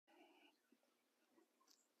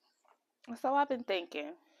So I've been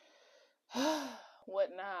thinking, what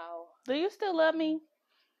now? Do you still love me?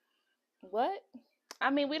 What?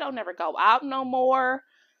 I mean, we don't never go out no more.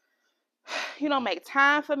 You don't make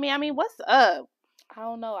time for me. I mean, what's up? I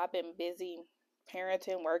don't know. I've been busy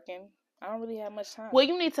parenting, working. I don't really have much time. Well,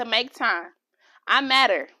 you need to make time. I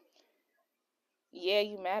matter. Yeah,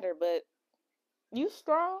 you matter, but you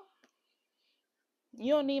strong.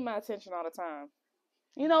 You don't need my attention all the time.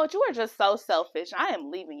 You know what? You are just so selfish. I am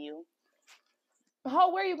leaving you.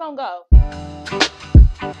 Oh, where you gonna go?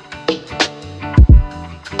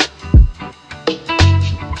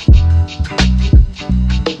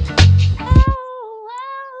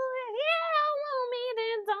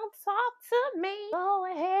 Talk to me. Go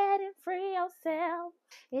ahead and free yourself.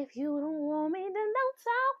 If you don't want me, then don't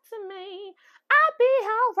talk to me. I'll be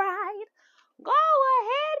alright. Go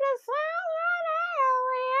ahead and sound yeah.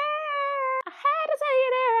 I had to tell you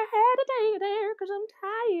there, I had to tell you there, cause I'm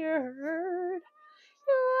tired.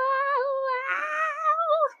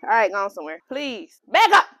 Alright, go on somewhere. Please.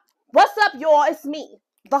 Back up! What's up, y'all? It's me,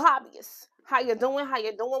 the hobbyist. How you doing? How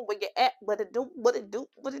you doing? Where you at? What it do? What it do?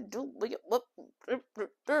 What it do? What?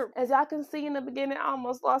 As y'all can see in the beginning, I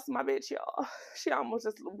almost lost my bitch, y'all. She almost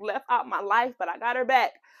just left out my life, but I got her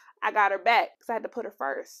back. I got her back because I had to put her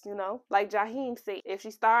first, you know? Like Jaheim said, if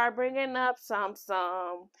she started bringing up some,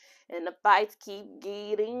 and the fights keep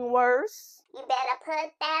getting worse, you better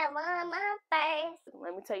put that woman first.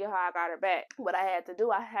 Let me tell you how I got her back. What I had to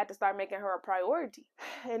do, I had to start making her a priority.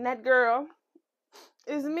 And that girl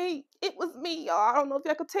is me. It was me, y'all. I don't know if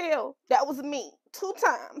y'all could tell. That was me. 2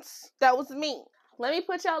 times. That was me. Let me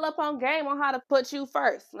put y'all up on game on how to put you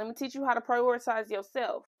first. Let me teach you how to prioritize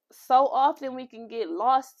yourself. So often we can get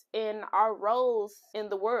lost in our roles in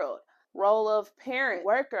the world. Role of parent,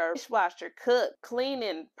 worker, dishwasher, cook,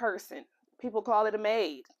 cleaning person. People call it a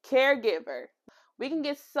maid, caregiver. We can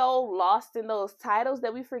get so lost in those titles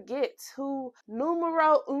that we forget who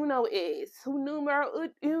numero uno is. Who numero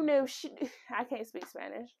uno I can't speak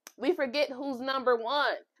Spanish. We forget who's number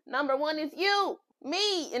one. Number one is you.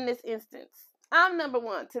 Me in this instance. I'm number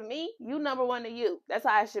one to me, you number one to you. That's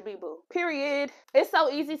how it should be, boo. Period. It's so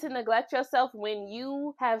easy to neglect yourself when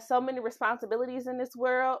you have so many responsibilities in this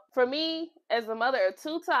world. For me, as a mother of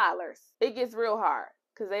 2 toddlers, it gets real hard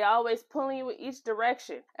because they always pulling you in each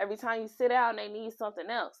direction. Every time you sit down, they need something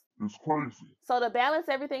else. It's crazy. So to balance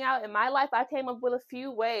everything out in my life, I came up with a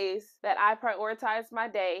few ways that I prioritize my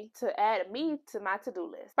day to add me to my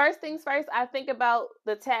to-do list. First things first, I think about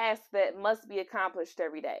the tasks that must be accomplished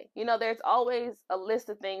every day. You know, there's always a list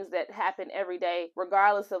of things that happen every day,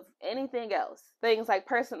 regardless of anything else. Things like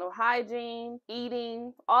personal hygiene,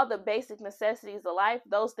 eating, all the basic necessities of life,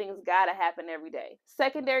 those things gotta happen every day.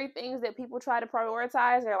 Secondary things that people try to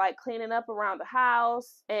prioritize are like cleaning up around the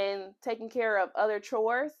house and taking care of other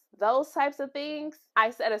chores. Those types of things I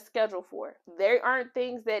set a schedule for. There aren't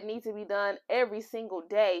things that need to be done every single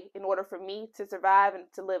day in order for me to survive and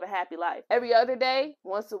to live a happy life. Every other day,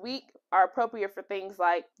 once a week, are appropriate for things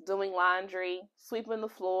like doing laundry, sweeping the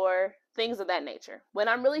floor, things of that nature. When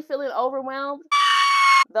I'm really feeling overwhelmed,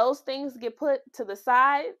 those things get put to the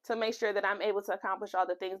side to make sure that I'm able to accomplish all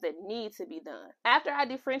the things that need to be done. After I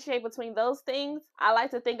differentiate between those things, I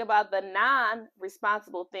like to think about the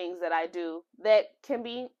non-responsible things that I do that can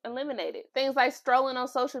be eliminated. Things like strolling on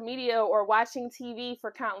social media or watching TV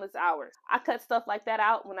for countless hours. I cut stuff like that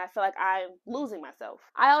out when I feel like I'm losing myself.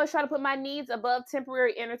 I always try to put my needs above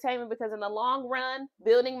temporary entertainment because in the long run,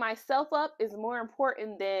 building myself up is more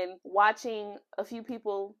important than watching a few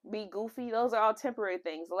people be goofy. Those are all temporary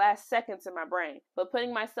things, the last seconds in my brain. But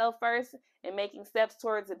putting myself first and making steps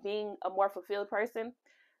towards being a more fulfilled person,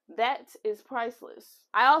 that is priceless.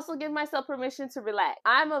 I also give myself permission to relax.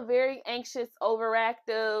 I'm a very anxious,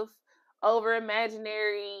 overactive,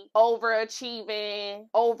 over-imaginary, overachieving,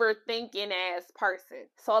 overthinking ass person.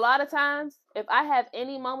 So a lot of times, if I have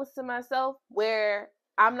any moments to myself where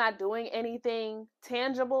I'm not doing anything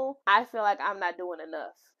tangible, I feel like I'm not doing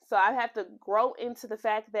enough. So I have to grow into the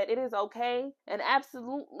fact that it is okay and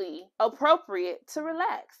absolutely appropriate to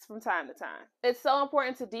relax from time to time. It's so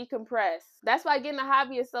important to decompress. That's why getting a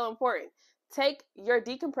hobby is so important. Take your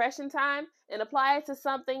decompression time and apply it to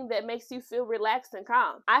something that makes you feel relaxed and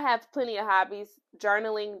calm. I have plenty of hobbies: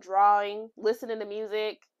 journaling, drawing, listening to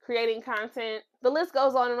music, creating content. The list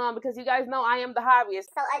goes on and on because you guys know I am the hobbyist.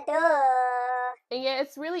 So I do. And yeah,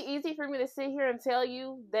 it's really easy for me to sit here and tell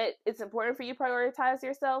you that it's important for you to prioritize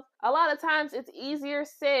yourself. A lot of times it's easier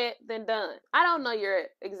said than done. I don't know your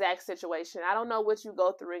exact situation. I don't know what you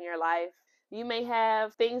go through in your life. You may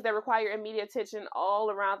have things that require immediate attention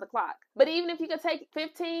all around the clock. But even if you could take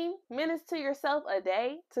 15 minutes to yourself a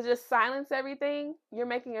day to just silence everything, you're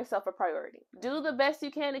making yourself a priority. Do the best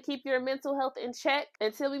you can to keep your mental health in check.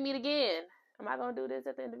 Until we meet again. Am I going to do this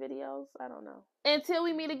at the end of videos? I don't know. Until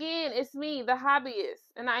we meet again, it's me, the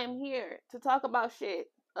hobbyist, and I am here to talk about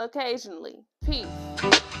shit occasionally. Peace.